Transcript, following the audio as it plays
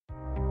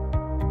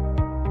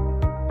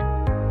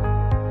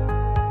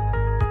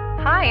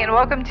Hi, and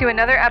welcome to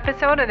another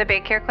episode of the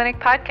Baycare Clinic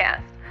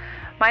podcast.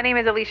 My name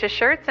is Alicia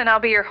Schertz, and I'll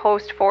be your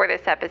host for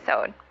this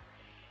episode.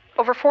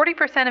 Over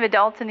 40% of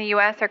adults in the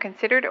U.S. are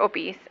considered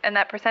obese, and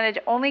that percentage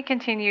only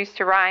continues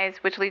to rise,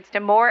 which leads to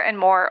more and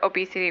more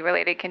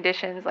obesity-related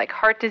conditions like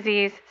heart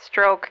disease,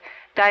 stroke,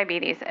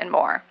 diabetes, and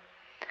more.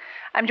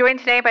 I'm joined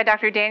today by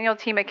Dr. Daniel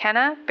T.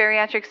 McKenna,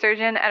 bariatric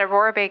surgeon at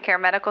Aurora Baycare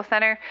Medical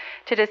Center,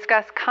 to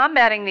discuss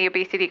combating the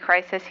obesity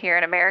crisis here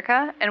in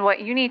America and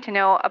what you need to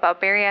know about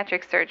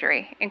bariatric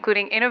surgery,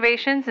 including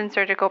innovations in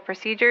surgical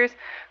procedures,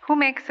 who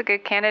makes a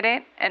good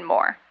candidate, and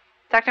more.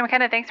 Dr.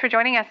 McKenna, thanks for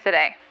joining us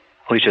today.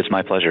 Alicia, it's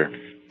my pleasure.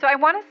 So I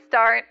want to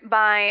start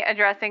by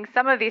addressing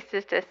some of these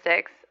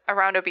statistics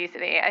around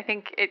obesity. I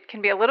think it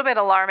can be a little bit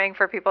alarming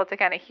for people to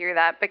kind of hear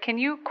that, but can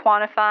you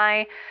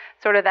quantify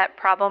sort of that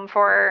problem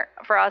for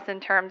us in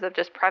terms of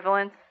just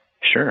prevalence?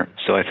 Sure.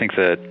 So I think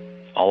that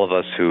all of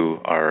us who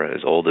are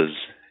as old as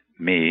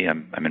me,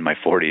 I'm in my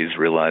 40s,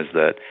 realize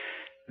that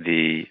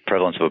the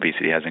prevalence of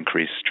obesity has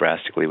increased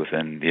drastically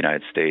within the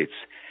United States.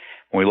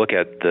 When we look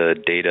at the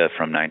data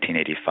from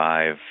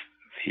 1985,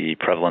 the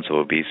prevalence of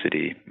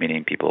obesity,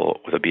 meaning people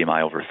with a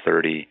BMI over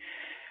 30,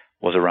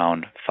 was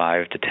around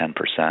 5 to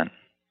 10%.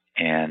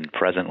 And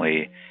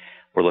presently,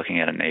 we're looking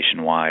at a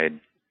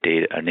nationwide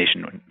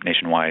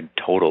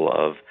total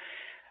of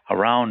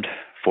around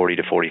 40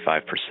 to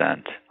 45%,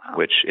 wow,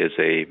 which is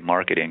a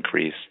marked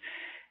increase.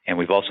 And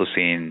we've also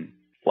seen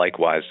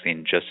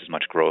just as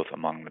much growth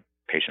among the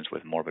patients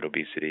with morbid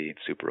obesity,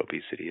 super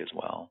obesity as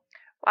well.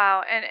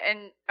 Wow.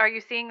 And are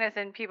you seeing this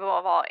in people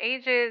of all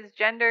ages,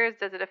 genders?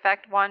 Does it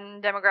affect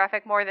one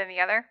demographic more than the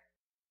other?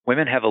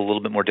 Women have a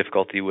little bit more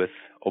difficulty with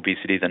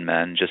obesity than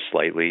men, just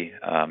slightly.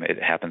 It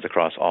happens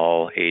across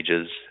all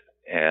ages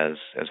as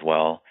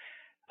well.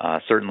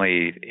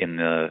 Certainly in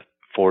the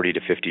 40 to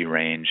 50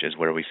 range is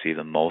where we see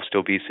the most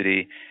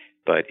obesity,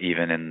 but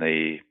even in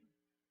the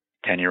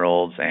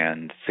 10-year-olds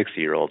and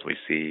 60-year-olds, we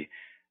see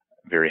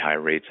very high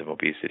rates of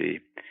obesity.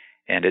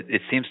 And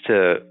it seems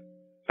to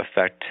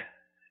affect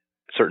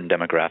certain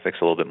demographics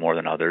a little bit more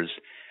than others.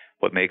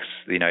 What makes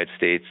the United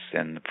States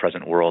and the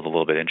present world a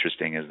little bit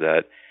interesting is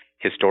that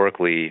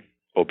historically,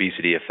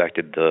 obesity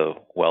affected the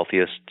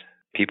wealthiest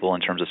people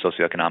in terms of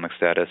socioeconomic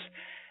status,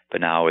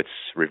 but now it's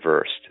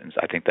reversed. And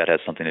I think that has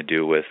something to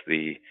do with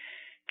the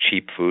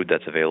cheap food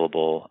that's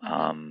available,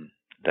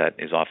 that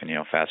is often,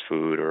 fast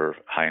food or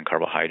high in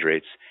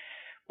carbohydrates,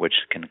 which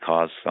can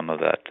cause some of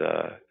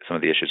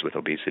the issues with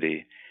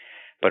obesity.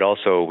 But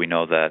also, we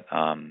know that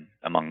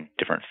among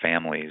different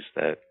families,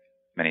 that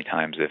many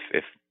times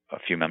if a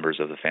few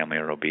members of the family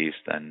are obese,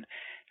 then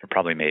there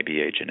probably may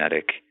be a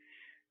genetic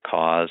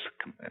cause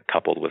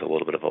coupled with a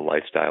little bit of a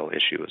lifestyle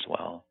issue as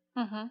well.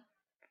 Mm-hmm.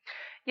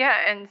 Yeah,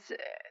 and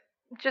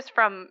just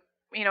from,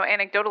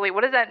 anecdotally,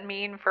 what does that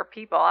mean for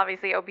people?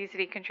 Obviously,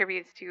 obesity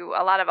contributes to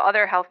a lot of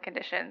other health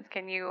conditions.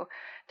 Can you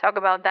talk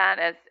about that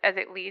as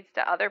it leads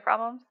to other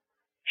problems?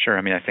 Sure.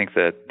 I think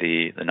that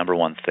the number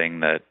one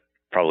thing that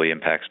probably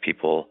impacts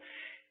people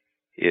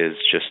is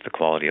just the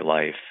quality of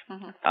life.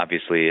 Mm-hmm.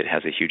 Obviously, it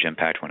has a huge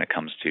impact when it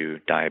comes to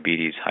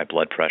diabetes, high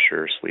blood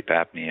pressure, sleep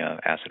apnea,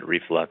 acid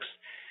reflux,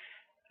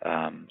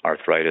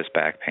 arthritis,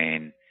 back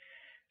pain,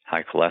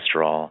 high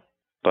cholesterol.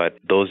 But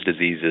those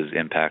diseases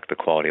impact the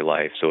quality of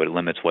life. So it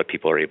limits what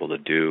people are able to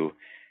do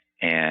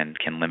and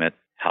can limit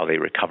how they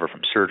recover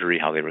from surgery,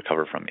 how they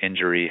recover from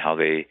injury, how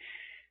they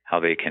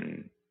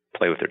can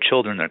play with their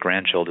children, their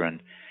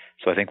grandchildren.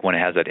 So I think when it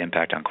has that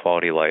impact on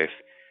quality of life,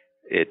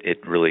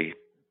 it really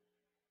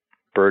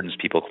burdens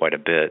people quite a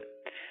bit.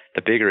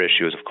 The bigger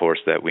issue is, of course,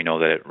 that we know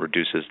that it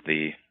reduces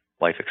the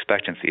life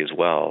expectancy as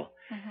well.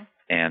 Mm-hmm.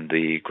 And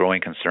the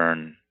growing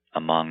concern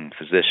among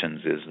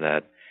physicians is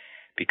that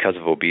because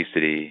of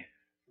obesity,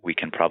 we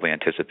can probably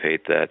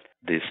anticipate that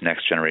this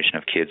next generation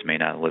of kids may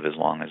not live as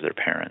long as their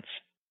parents.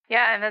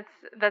 Yeah, and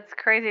that's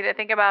crazy to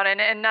think about,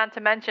 and not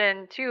to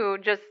mention too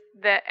just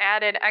the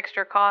added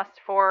extra cost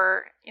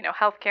for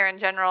healthcare in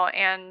general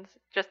and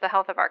just the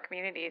health of our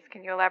communities.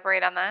 Can you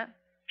elaborate on that?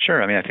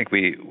 Sure. I think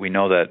we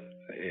know that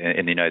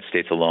in the United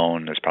States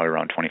alone, there's probably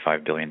around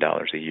 $25 billion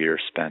a year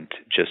spent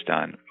just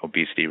on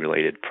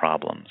obesity-related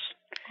problems.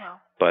 Wow.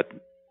 But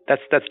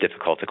that's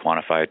difficult to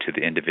quantify to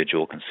the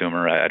individual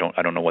consumer. I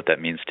don't know what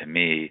that means to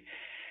me.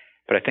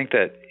 But I think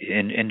that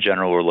in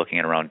general, we're looking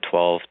at around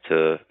 $1,200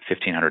 to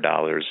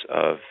 $1,500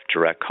 of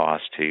direct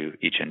cost to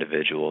each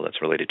individual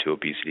that's related to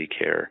obesity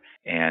care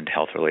and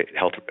health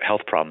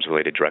problems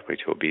related directly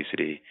to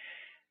obesity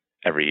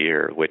every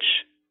year,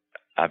 which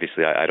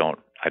obviously I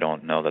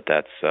don't know that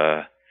that's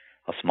a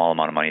small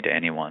amount of money to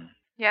anyone.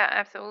 Yeah,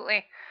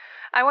 absolutely.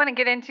 I want to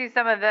get into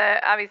some of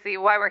obviously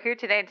why we're here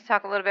today to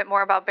talk a little bit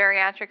more about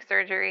bariatric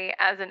surgery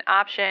as an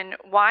option.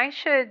 Why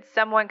should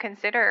someone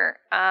consider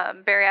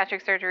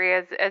bariatric surgery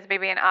as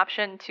maybe an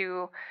option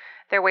to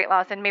their weight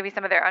loss and maybe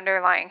some of their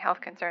underlying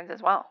health concerns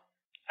as well?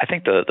 I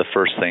think the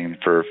first thing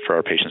for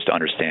our patients to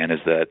understand is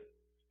that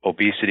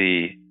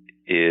obesity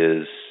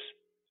is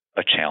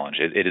a challenge.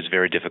 It is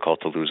very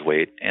difficult to lose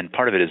weight, and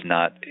part of it is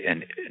not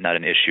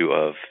an issue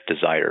of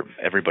desire.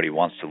 Everybody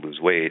wants to lose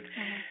weight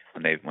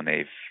when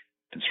they've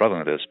been struggling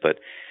with this, but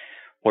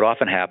what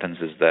often happens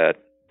is that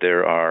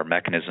there are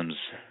mechanisms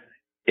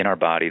in our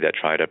body that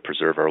try to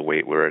preserve our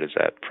weight where it is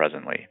at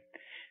presently.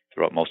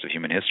 Throughout most of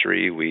human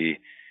history, we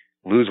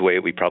lose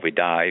weight, we probably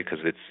die because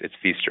it's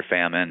feast or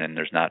famine and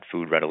there's not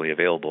food readily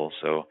available.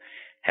 So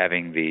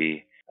having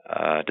the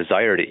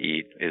desire to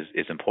eat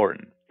is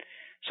important.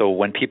 So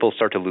when people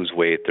start to lose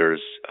weight,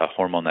 there's a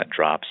hormone that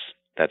drops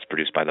that's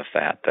produced by the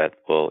fat that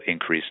will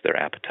increase their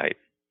appetite.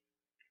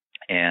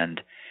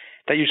 And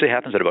that usually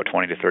happens at about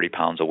 20 to 30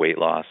 pounds of weight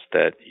loss,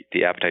 that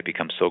the appetite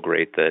becomes so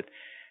great that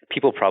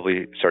people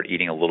probably start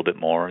eating a little bit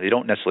more. They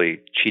don't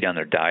necessarily cheat on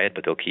their diet,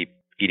 but they'll keep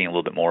eating a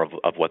little bit more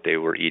of what they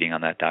were eating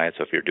on that diet.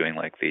 So if you're doing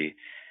like the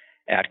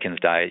Atkins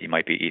diet, you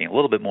might be eating a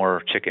little bit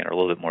more chicken or a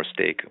little bit more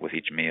steak with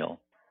each meal.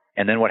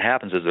 And then what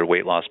happens is their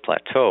weight loss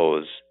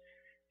plateaus,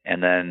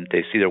 and then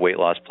they see their weight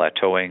loss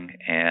plateauing,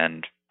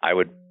 and I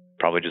would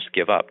probably just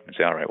give up and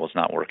say, all right, well, it's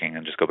not working,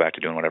 and just go back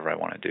to doing whatever I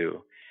want to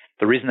do.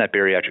 The reason that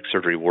bariatric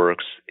surgery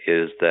works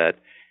is that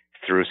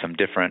through some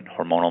different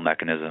hormonal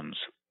mechanisms,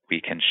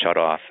 we can shut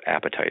off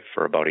appetite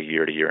for about a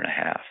year to year and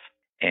a half.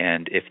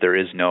 And if there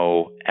is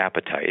no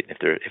appetite, if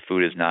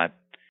food is not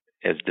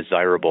as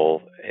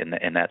desirable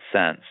in that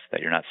sense,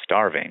 that you're not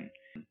starving,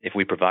 if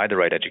we provide the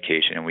right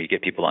education and we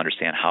get people to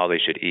understand how they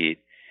should eat,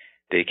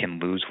 they can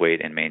lose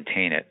weight and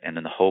maintain it. And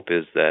then the hope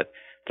is that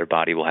their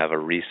body will have a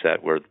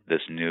reset where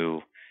this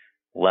new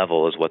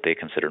level is what they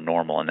consider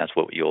normal, and that's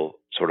what you'll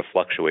sort of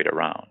fluctuate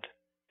around.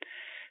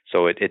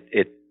 So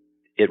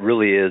it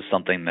really is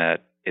something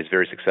that is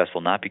very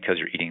successful, not because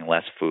you're eating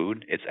less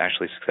food. It's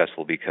actually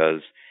successful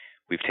because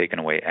we've taken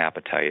away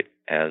appetite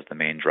as the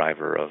main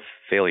driver of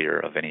failure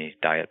of any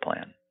diet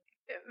plan.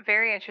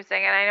 Very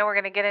interesting. And I know we're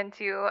going to get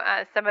into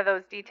some of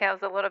those details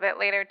a little bit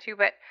later too,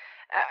 but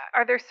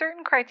are there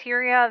certain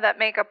criteria that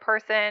make a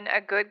person a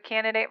good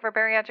candidate for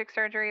bariatric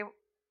surgery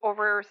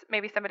over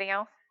maybe somebody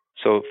else?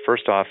 So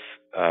first off,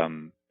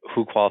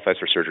 who qualifies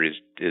for surgery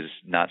is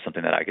not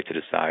something that I get to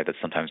decide.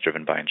 That's sometimes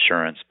driven by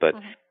insurance, but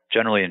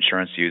generally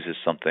insurance uses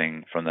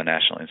something from the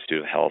National Institute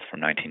of Health from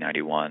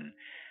 1991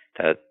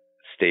 that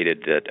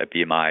stated that a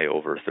BMI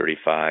over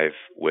 35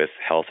 with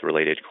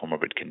health-related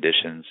comorbid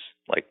conditions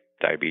like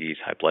diabetes,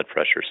 high blood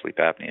pressure, sleep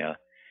apnea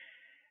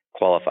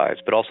qualifies,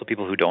 but also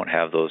people who don't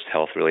have those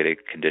health-related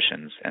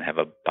conditions and have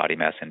a body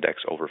mass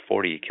index over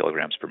 40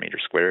 kilograms per meter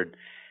squared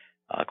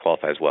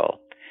qualify as well.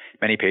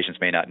 Many patients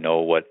may not know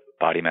what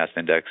body mass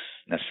index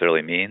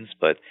necessarily means,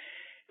 but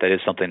that is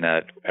something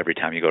that every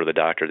time you go to the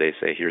doctor, they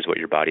say, here's what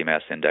your body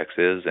mass index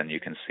is, and you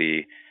can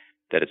see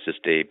that it's just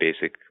a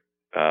basic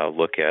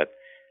look at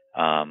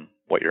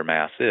what your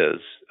mass is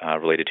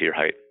related to your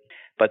height.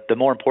 But the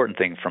more important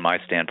thing from my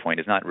standpoint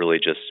is not really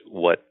just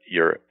what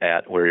you're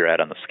at, where you're at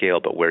on the scale,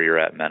 but where you're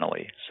at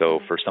mentally. So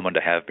for someone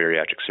to have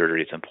bariatric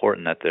surgery, it's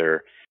important that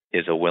there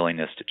is a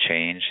willingness to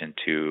change and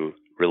to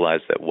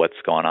realize that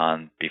what's gone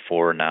on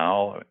before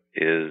now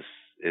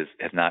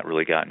has not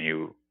really gotten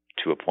you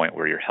to a point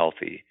where you're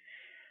healthy.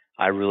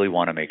 I really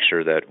want to make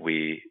sure that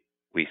we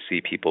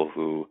see people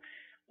who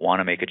want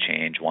to make a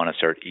change, want to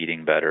start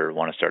eating better,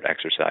 want to start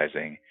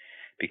exercising,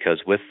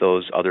 because with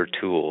those other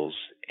tools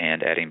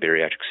and adding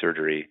bariatric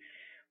surgery,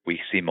 we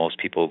see most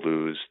people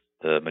lose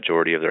the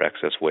majority of their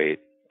excess weight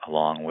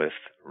along with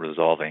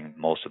resolving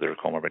most of their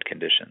comorbid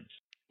conditions.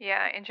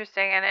 Yeah,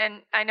 interesting.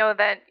 And I know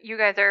that you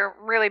guys are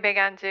really big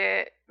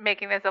onto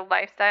making this a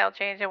lifestyle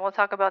change, and we'll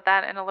talk about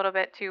that in a little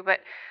bit too. But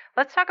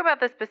let's talk about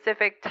the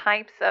specific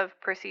types of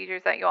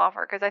procedures that you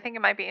offer, because I think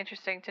it might be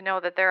interesting to know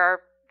that there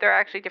are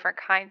actually different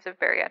kinds of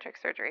bariatric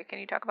surgery. Can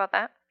you talk about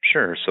that?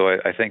 Sure. So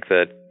I think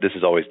that this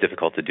is always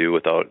difficult to do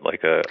without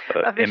like a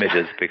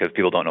images, because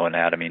people don't know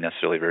anatomy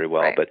necessarily very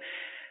well. Right. But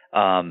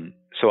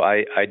so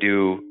I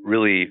do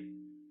really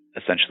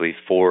essentially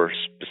 4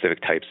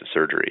 specific types of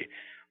surgery.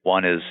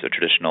 One is a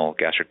traditional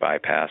gastric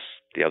bypass.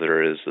 The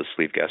other is the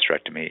sleeve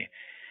gastrectomy.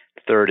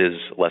 The third is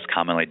less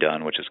commonly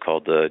done, which is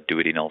called the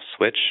duodenal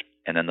switch.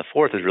 And then the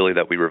fourth is really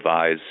that we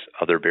revise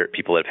other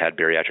people that have had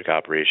bariatric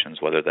operations,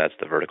 whether that's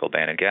the vertical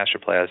banded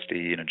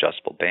gastroplasty, an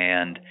adjustable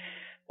band,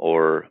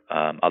 or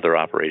other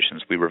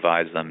operations. We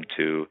revise them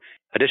to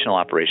additional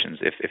operations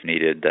if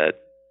needed that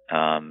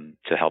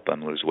to help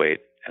them lose weight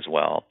as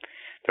well.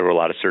 There were a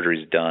lot of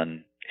surgeries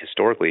done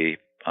historically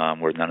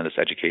where none of this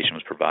education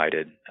was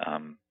provided.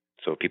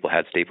 So people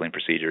had stapling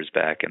procedures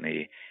back in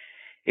the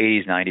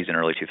 80s, 90s, and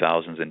early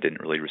 2000s and didn't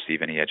really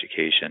receive any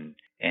education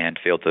and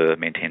failed to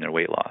maintain their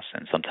weight loss.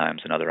 And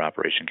sometimes another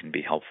operation can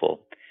be helpful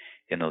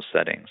in those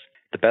settings.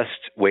 The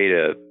best way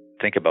to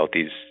think about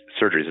these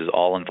surgeries is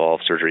all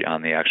involve surgery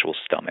on the actual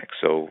stomach.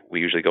 So we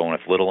usually go in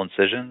with little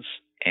incisions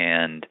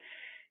and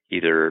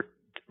either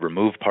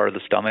remove part of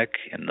the stomach.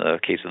 In the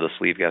case of the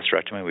sleeve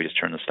gastrectomy, we just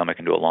turn the stomach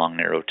into a long,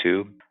 narrow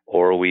tube.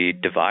 Or we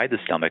divide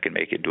the stomach and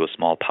make it into a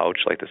small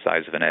pouch like the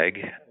size of an egg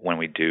when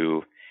we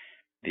do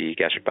the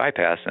gastric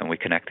bypass, and we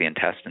connect the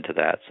intestine to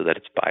that so that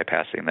it's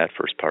bypassing that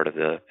first part of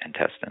the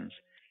intestines.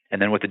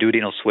 And then with the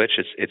duodenal switch,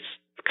 it's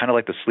kind of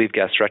like the sleeve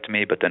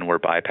gastrectomy, but then we're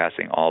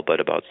bypassing all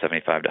but about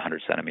 75 to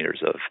 100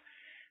 centimeters of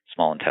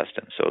small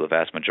intestine. So the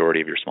vast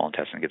majority of your small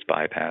intestine gets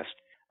bypassed.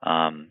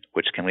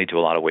 which can lead to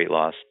a lot of weight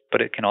loss,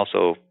 but it can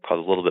also cause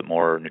a little bit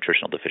more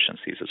nutritional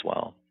deficiencies as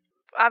well.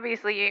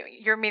 Obviously,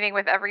 you're meeting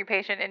with every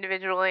patient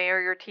individually, or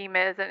your team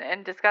is,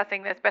 and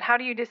discussing this, but how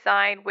do you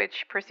decide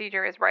which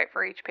procedure is right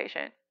for each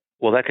patient?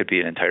 Well, that could be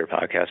an entire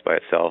podcast by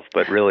itself,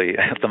 but really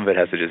some of it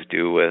has to just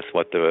do with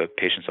what the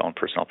patient's own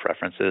personal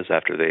preference is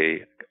after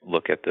they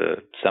look at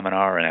the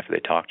seminar and after they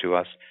talk to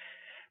us.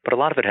 But a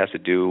lot of it has to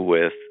do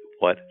with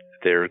what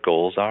their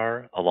goals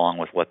are, along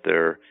with what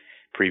their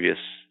previous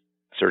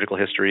surgical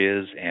history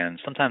is, and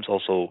sometimes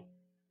also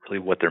really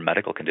what their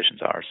medical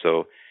conditions are.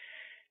 So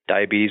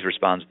diabetes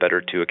responds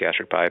better to a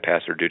gastric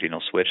bypass or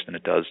duodenal switch than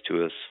it does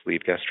to a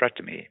sleeve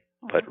gastrectomy.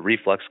 But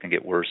reflux can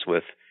get worse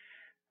with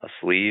a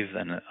sleeve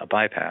than a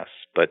bypass.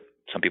 But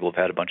some people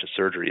have had a bunch of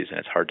surgeries, and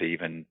it's hard to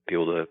even be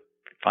able to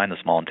find the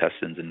small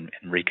intestines and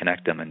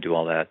reconnect them and do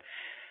all that.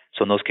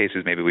 So in those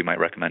cases, maybe we might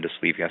recommend a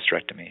sleeve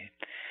gastrectomy.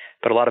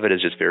 But a lot of it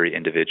is just very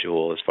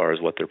individual as far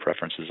as what their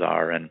preferences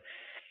are. And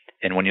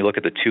when you look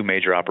at the two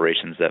major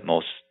operations that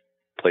most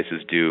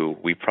places do,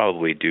 we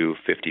probably do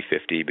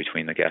 50-50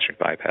 between the gastric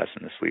bypass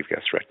and the sleeve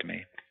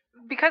gastrectomy.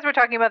 Because we're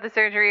talking about the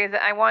surgeries,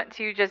 I want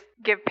to just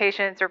give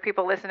patients or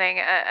people listening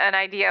an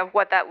idea of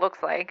what that looks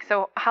like.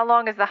 So how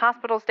long is the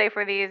hospital stay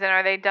for these, and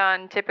are they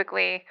done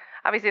typically?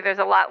 Obviously, there's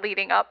a lot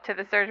leading up to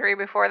the surgery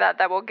before that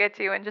we'll get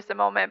to in just a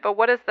moment, but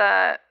what does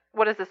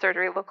the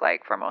surgery look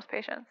like for most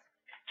patients?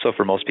 So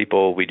for most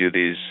people, we do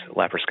these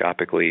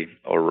laparoscopically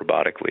or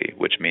robotically,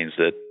 which means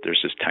that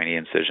there's just tiny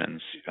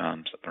incisions,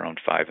 around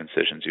 5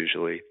 incisions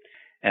usually.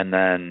 And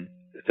then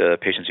the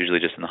patient's usually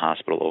just in the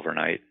hospital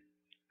overnight.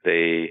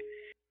 They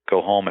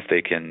go home if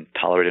they can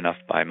tolerate enough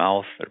by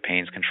mouth, their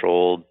pain's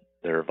controlled,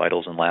 their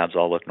vitals and labs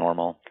all look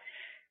normal.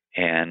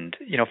 And,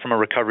 from a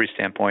recovery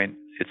standpoint,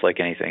 it's like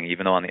anything.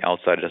 Even though on the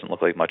outside it doesn't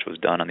look like much was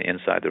done, on the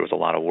inside there was a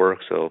lot of work.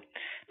 So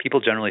people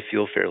generally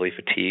feel fairly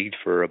fatigued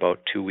for about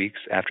 2 weeks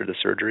after the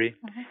surgery.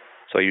 Mm-hmm.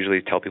 So I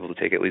usually tell people to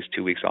take at least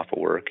 2 weeks off of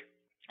work.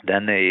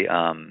 Then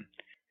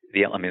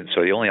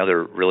so the only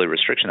other really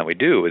restriction that we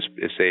do is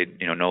say,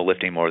 no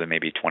lifting more than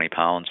maybe 20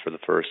 pounds for the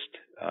first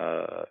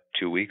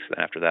 2 weeks.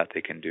 Then after that,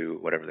 they can do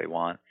whatever they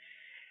want.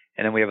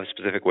 And then we have a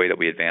specific way that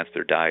we advance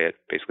their diet,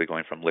 basically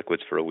going from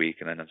liquids for a week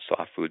and then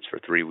soft foods for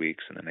 3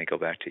 weeks, and then they go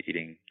back to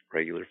eating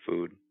regular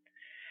food.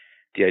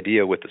 The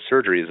idea with the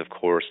surgery is, of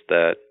course,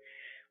 that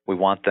we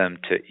want them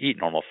to eat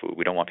normal food.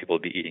 We don't want people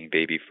to be eating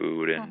baby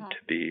food and to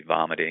be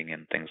vomiting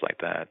and things like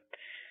that.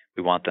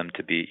 We want them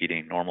to be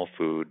eating normal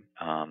food.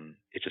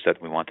 It's just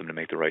that we want them to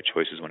make the right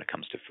choices when it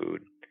comes to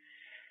food.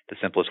 The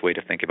simplest way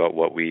to think about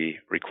what we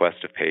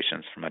request of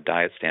patients from a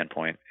diet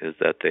standpoint is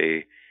that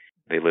they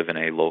live in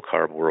a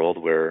low-carb world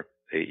where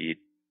they eat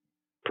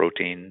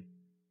protein,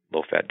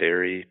 low-fat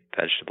dairy,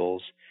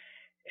 vegetables,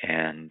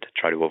 and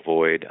try to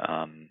avoid,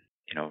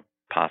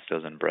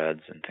 pastas and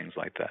breads and things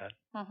like that.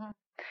 Mm-hmm.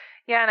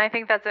 Yeah, and I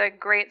think that's a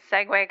great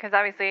segue because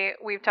obviously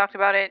we've talked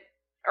about it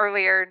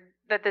earlier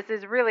that this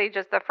is really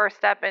just the first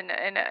step in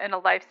a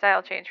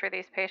lifestyle change for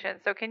these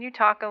patients. So can you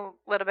talk a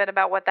little bit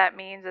about what that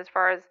means as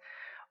far as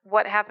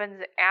what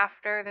happens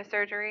after the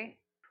surgery?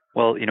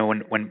 Well,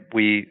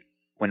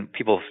 when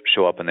people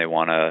show up and they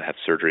want to have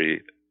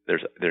surgery,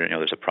 there's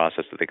a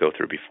process that they go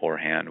through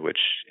beforehand, which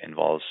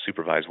involves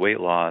supervised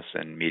weight loss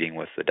and meeting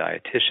with the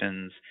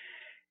dietitians,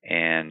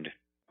 and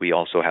we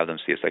also have them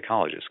see a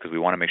psychologist because we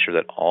want to make sure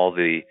that all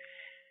the,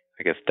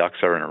 ducks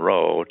are in a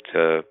row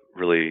to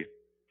really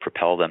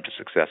propel them to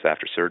success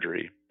after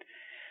surgery.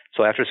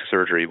 So after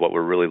surgery, what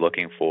we're really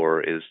looking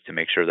for is to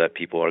make sure that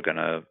people are going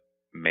to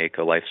make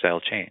a lifestyle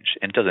change.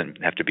 And it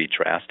doesn't have to be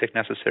drastic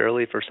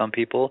necessarily for some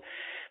people,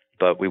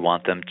 but we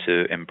want them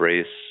to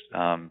embrace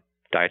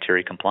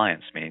dietary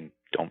compliance. I mean,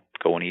 don't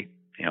go and eat,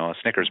 a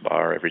Snickers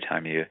bar every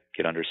time you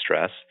get under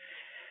stress.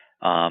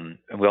 And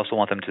we also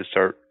want them to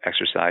start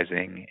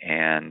exercising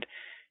and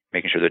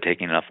making sure they're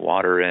taking enough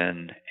water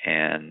in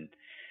and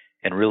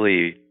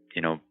really,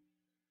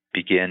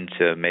 begin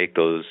to make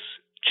those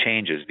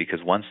changes, because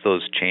once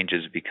those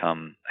changes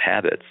become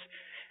habits,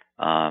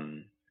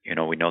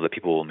 we know that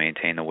people will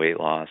maintain the weight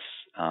loss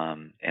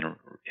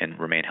and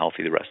remain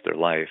healthy the rest of their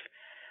life.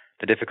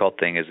 The difficult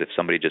thing is if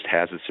somebody just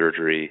has a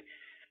surgery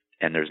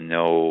and there's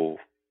no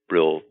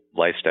real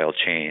lifestyle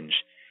change,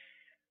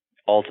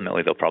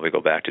 ultimately they'll probably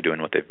go back to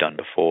doing what they've done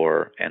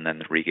before and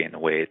then regain the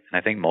weight. And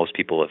I think most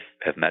people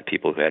have met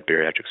people who had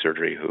bariatric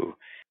surgery who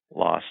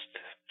lost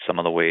some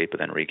of the weight but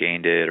then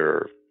regained it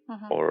or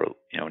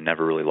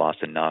never really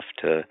lost enough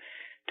to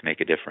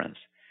make a difference.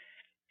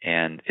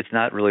 And it's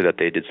not really that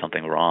they did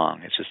something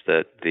wrong. It's just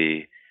that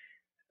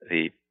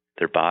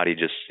their body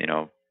just,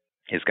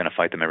 is going to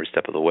fight them every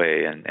step of the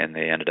way, and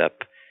they ended up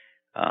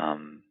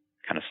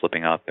kind of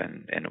slipping up.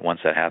 And once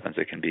that happens,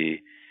 it can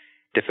be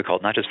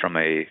difficult, not just from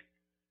a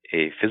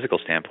physical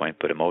standpoint,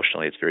 but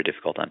emotionally, it's very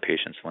difficult on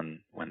patients when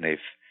they've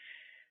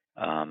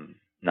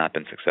not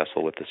been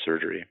successful with the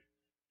surgery.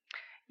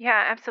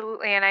 Yeah,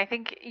 absolutely. And I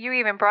think you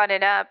even brought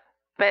it up,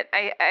 but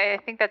I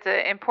think that's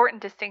an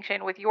important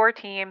distinction with your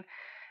team.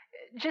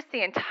 just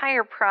the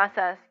entire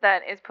process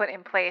that is put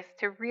in place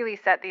to really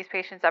set these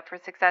patients up for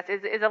success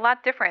is a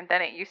lot different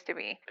than it used to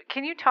be.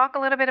 Can you talk a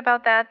little bit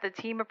about that, the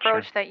team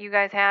approach Sure. that you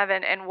guys have,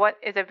 and what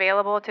is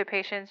available to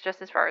patients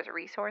just as far as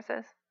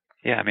resources?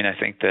 Yeah, I mean, I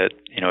think that,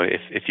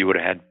 if you would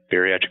have had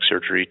bariatric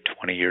surgery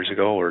 20 years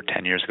ago or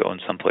 10 years ago in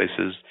some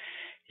places,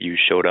 you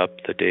showed up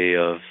the day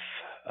of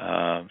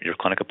your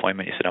clinic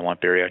appointment, you said, I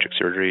want bariatric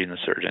surgery, and the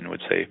surgeon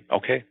would say,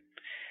 okay,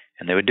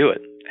 and they would do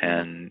it.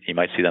 And you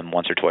might see them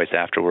once or twice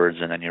afterwards,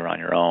 and then you're on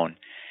your own.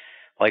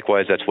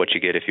 Likewise, that's what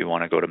you get if you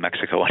want to go to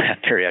Mexico and have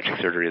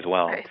bariatric surgery as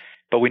well. Right.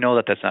 But we know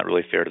that that's not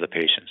really fair to the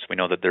patients. We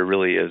know that there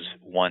really is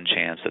one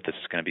chance that this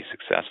is going to be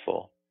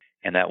successful.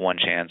 And that one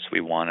chance,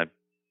 we want to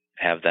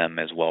have them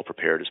as well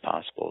prepared as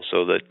possible.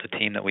 So the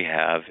team that we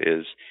have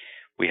is,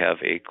 we have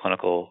a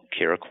clinical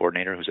care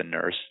coordinator who's a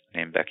nurse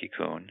named Becky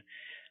Kuhn.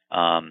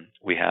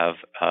 We have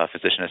a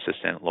physician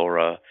assistant,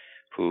 Laura,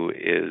 who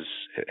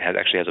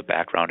has a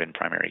background in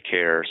primary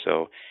care,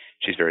 so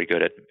she's very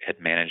good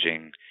at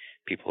managing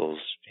people's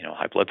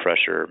high blood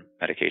pressure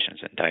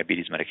medications and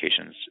diabetes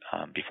medications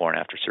before and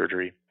after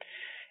surgery.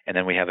 And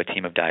then we have a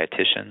team of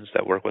dietitians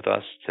that work with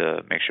us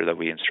to make sure that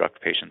we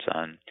instruct patients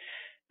on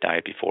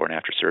diet before and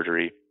after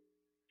surgery.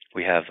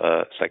 We have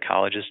a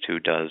psychologist who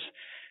does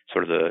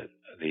sort of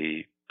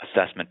the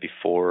assessment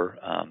before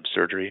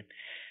surgery.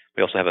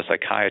 We also have a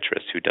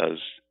psychiatrist who does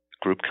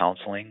group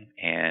counseling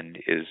and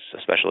is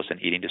a specialist in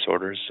eating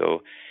disorders,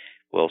 so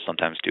we'll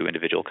sometimes do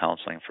individual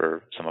counseling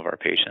for some of our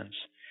patients.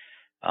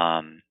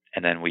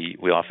 And then we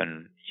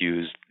often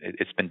use,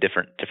 it's been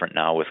different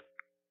now with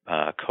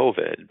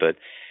COVID, but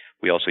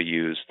we also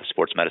use the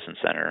sports medicine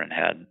center and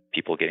had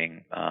people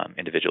getting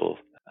individual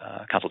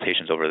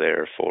consultations over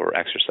there for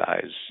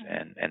exercise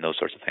and those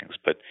sorts of things.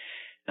 But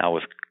now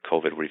with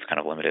COVID, we've kind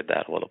of limited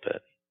that a little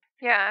bit.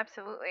 Yeah,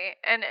 absolutely.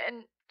 And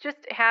just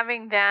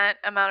having that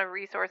amount of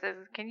resources,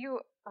 can you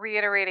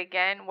reiterate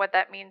again what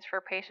that means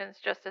for patients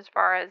just as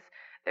far as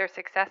their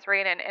success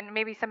rate and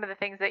maybe some of the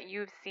things that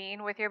you've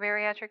seen with your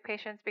bariatric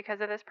patients because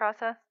of this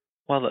process?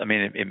 Well, I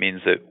mean, it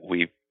means that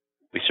we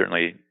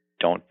certainly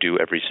don't do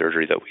every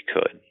surgery that we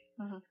could.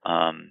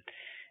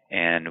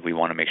 And we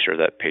want to make sure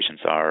that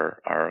patients are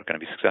going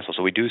to be successful.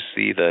 So we do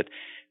see that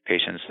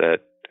patients that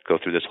go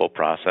through this whole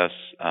process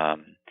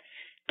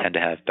tend to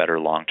have better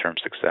long-term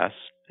success.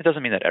 It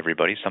doesn't mean that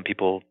everybody. Some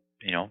people,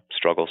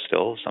 struggle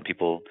still. Some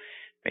people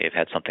may have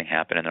had something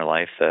happen in their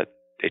life that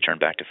they turn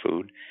back to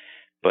food.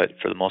 But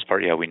for the most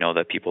part, yeah, we know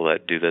that people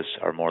that do this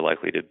are more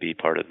likely to be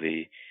part of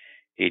the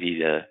 80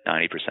 to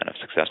 90% of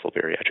successful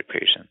bariatric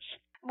patients.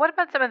 What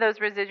about some of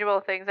those residual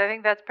things? I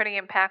think that's pretty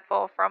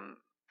impactful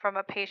from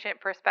a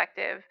patient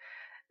perspective.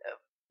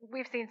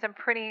 We've seen some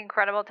pretty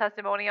incredible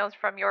testimonials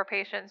from your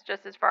patients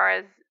just as far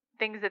as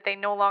things that they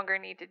no longer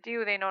need to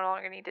do, they no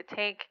longer need to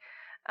take,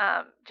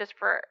 just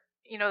for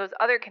those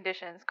other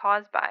conditions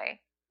caused by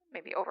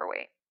maybe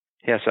overweight.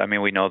 Yes, I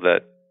mean, we know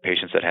that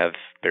patients that have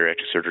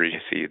bariatric surgery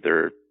see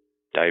their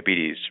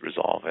diabetes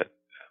resolve at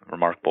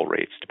remarkable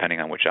rates, depending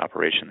on which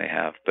operation they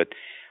have. But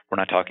we're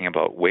not talking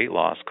about weight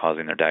loss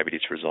causing their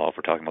diabetes to resolve.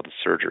 We're talking about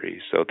the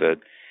surgery. So that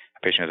a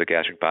patient who has a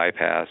gastric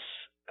bypass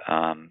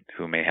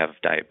who may have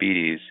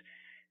diabetes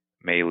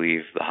may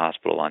leave the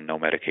hospital on no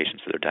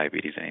medications for their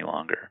diabetes any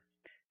longer.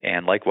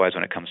 And likewise,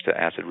 when it comes to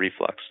acid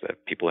reflux,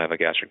 that people who have a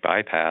gastric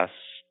bypass,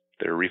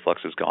 their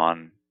reflux is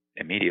gone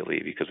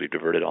immediately because we've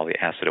diverted all the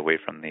acid away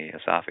from the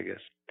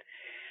esophagus.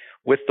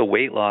 With the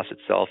weight loss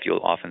itself, you'll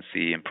often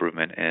see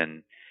improvement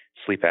in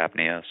sleep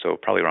apnea. So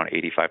probably around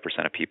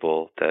 85% of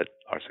people that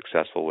are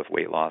successful with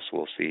weight loss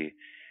will see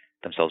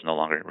themselves no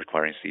longer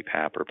requiring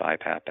CPAP or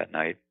BiPAP at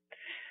night.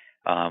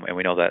 And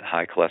we know that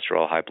high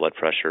cholesterol, high blood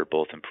pressure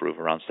both improve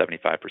around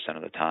 75%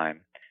 of the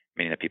time,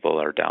 meaning that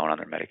people are down on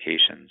their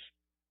medications.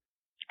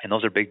 And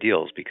those are big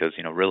deals because,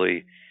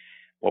 really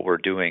what we're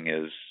doing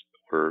is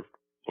we're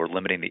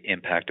limiting the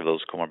impact of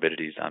those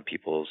comorbidities on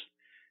people's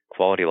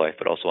quality of life,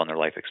 but also on their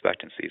life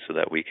expectancy so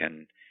that we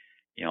can,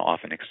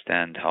 often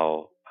extend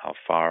how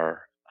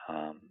far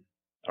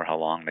or how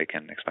long they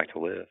can expect to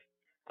live.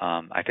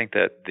 I think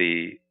that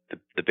the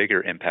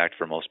bigger impact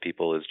for most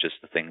people is just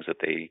the things that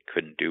they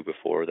couldn't do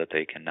before that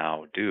they can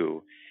now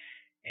do.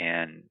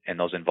 And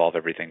those involve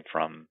everything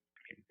from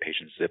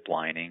patients zip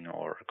lining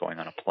or going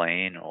on a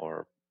plane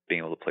or being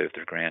able to play with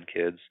their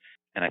grandkids.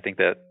 And I think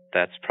that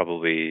that's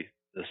probably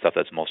the stuff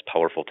that's most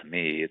powerful to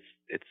me.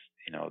 It's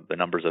the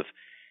numbers of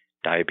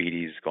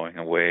diabetes going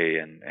away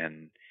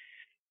and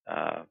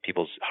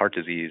people's heart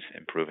disease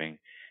improving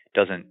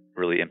doesn't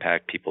really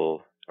impact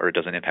people, or it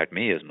doesn't impact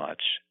me as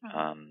much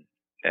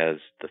as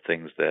the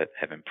things that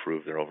have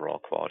improved their overall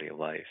quality of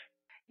life.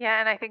 Yeah,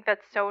 and I think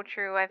that's so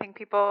true. I think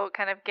people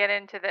kind of get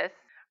into this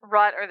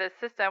rut or this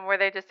system where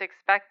they just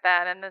expect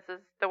that and this is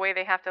the way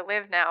they have to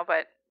live now.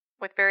 But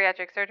with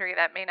bariatric surgery,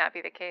 that may not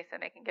be the case,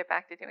 and they can get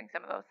back to doing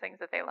some of those things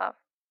that they love.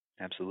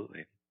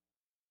 Absolutely.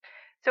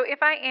 So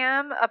if I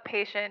am a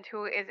patient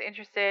who is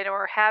interested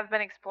or have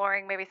been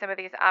exploring maybe some of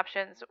these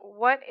options,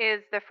 what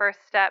is the first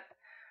step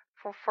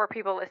for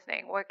people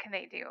listening? What can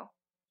they do?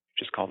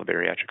 Just call the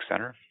bariatric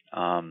center.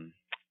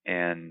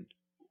 And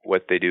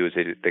what they do is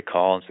they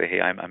call and say,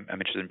 hey, I'm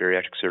interested in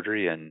bariatric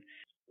surgery, and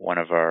one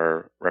of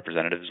our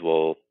representatives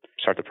will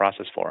start the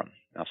process for them.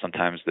 Now,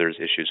 sometimes there's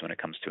issues when it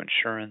comes to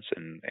insurance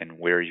and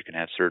where you can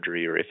have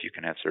surgery or if you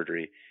can have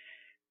surgery,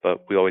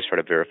 but we always try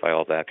to verify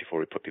all that before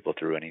we put people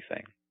through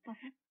anything.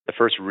 Mm-hmm. The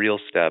first real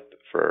step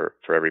for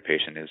every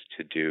patient is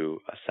to do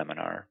a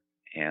seminar,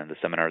 and the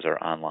seminars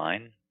are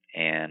online,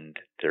 and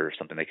they're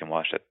something they can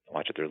watch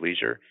at their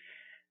leisure.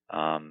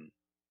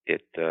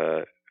 It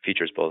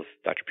features both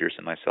Dr. Pierce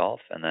and myself,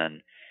 and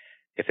then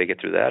if they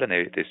get through that and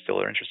they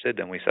still are interested,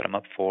 then we set them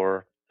up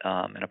for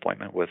an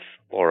appointment with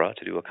Laura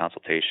to do a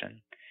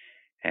consultation,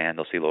 and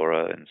they'll see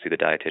Laura and see the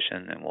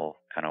dietitian, and we'll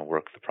kind of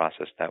work the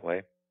process that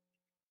way.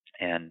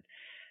 And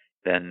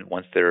then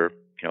once they're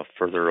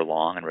further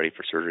along and ready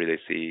for surgery, they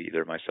see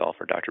either myself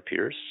or Dr.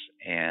 Pierce,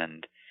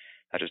 and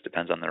that just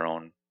depends on their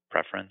own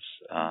preference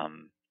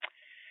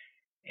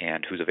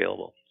and who's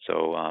available.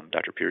 So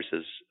Dr. Pierce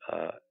is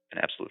an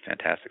absolute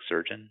fantastic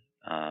surgeon,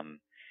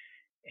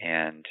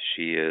 and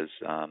she is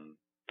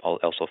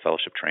also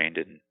fellowship trained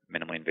in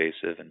minimally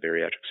invasive and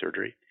bariatric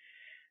surgery.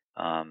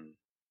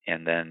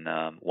 And then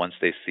once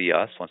they see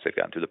us, once they've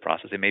gotten through the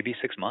process, it may be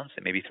 6 months,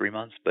 it may be 3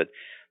 months, but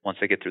once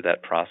they get through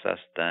that process,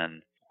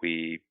 then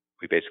we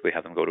basically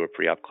have them go to a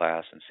pre-op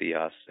class and see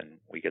us, and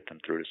we get them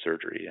through to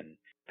surgery. And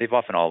they've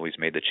often always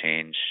made the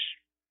change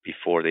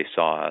before they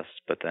saw us,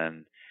 but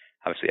then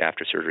obviously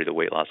after surgery, the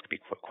weight loss can be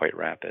quite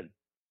rapid.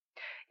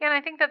 Yeah, and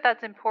I think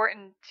that's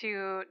important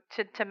to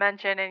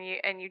mention,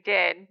 and you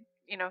did,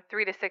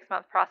 3 to 6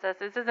 month process.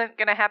 This isn't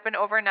going to happen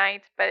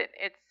overnight, but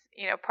it's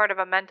part of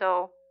a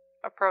mental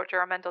approach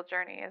or a mental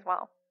journey as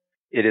well.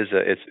 It is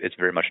it's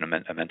very much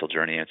a mental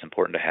journey, and it's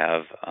important to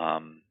have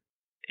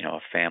a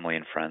family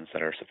and friends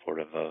that are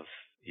supportive of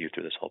you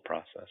through this whole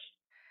process.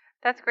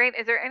 That's great.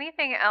 Is there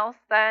anything else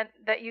that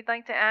you'd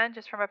like to add,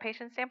 just from a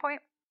patient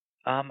standpoint?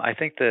 I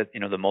think that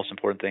the most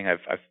important thing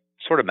I've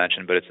sort of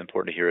mentioned, but it's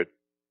important to hear it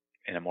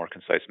in a more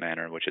concise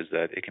manner, which is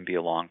that it can be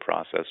a long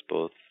process,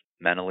 both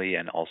mentally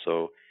and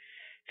also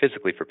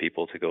physically, for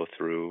people to go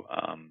through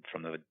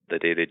from the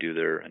day they do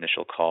their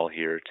initial call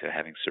here to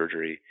having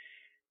surgery.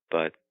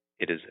 But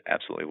it is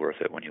absolutely worth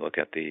it when you look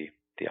at the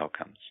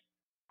outcomes.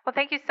 Well,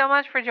 thank you so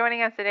much for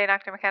joining us today,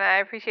 Dr. McKenna. I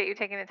appreciate you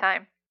taking the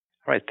time.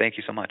 All right. Thank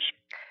you so much.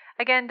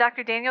 Again,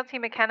 Dr. Daniel T.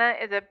 McKenna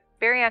is a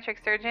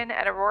bariatric surgeon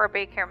at Aurora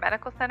Baycare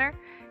Medical Center.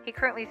 He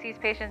currently sees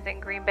patients in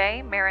Green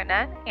Bay,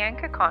 Marinette, and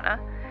Kaukauna.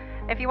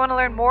 If you want to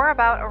learn more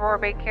about Aurora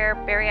Baycare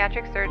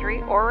bariatric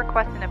surgery or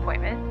request an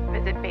appointment,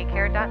 visit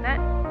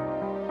baycare.net.